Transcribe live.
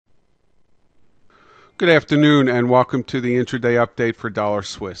Good afternoon and welcome to the intraday update for Dollar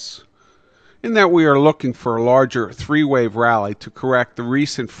Swiss. In that we are looking for a larger three-wave rally to correct the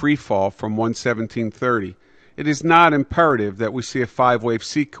recent free fall from 117.30, it is not imperative that we see a five-wave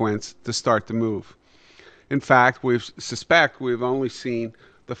sequence to start the move. In fact, we suspect we've only seen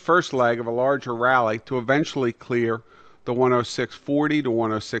the first leg of a larger rally to eventually clear the 106.40 to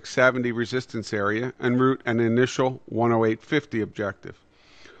 106.70 resistance area and route an initial 108.50 objective.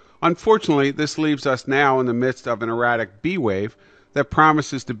 Unfortunately, this leaves us now in the midst of an erratic B wave that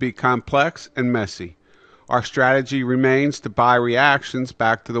promises to be complex and messy. Our strategy remains to buy reactions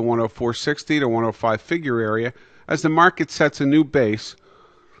back to the 104.60 to 105 figure area as the market sets a new base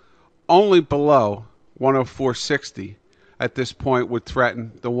only below 104.60 at this point would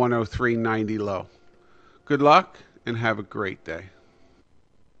threaten the 103.90 low. Good luck and have a great day.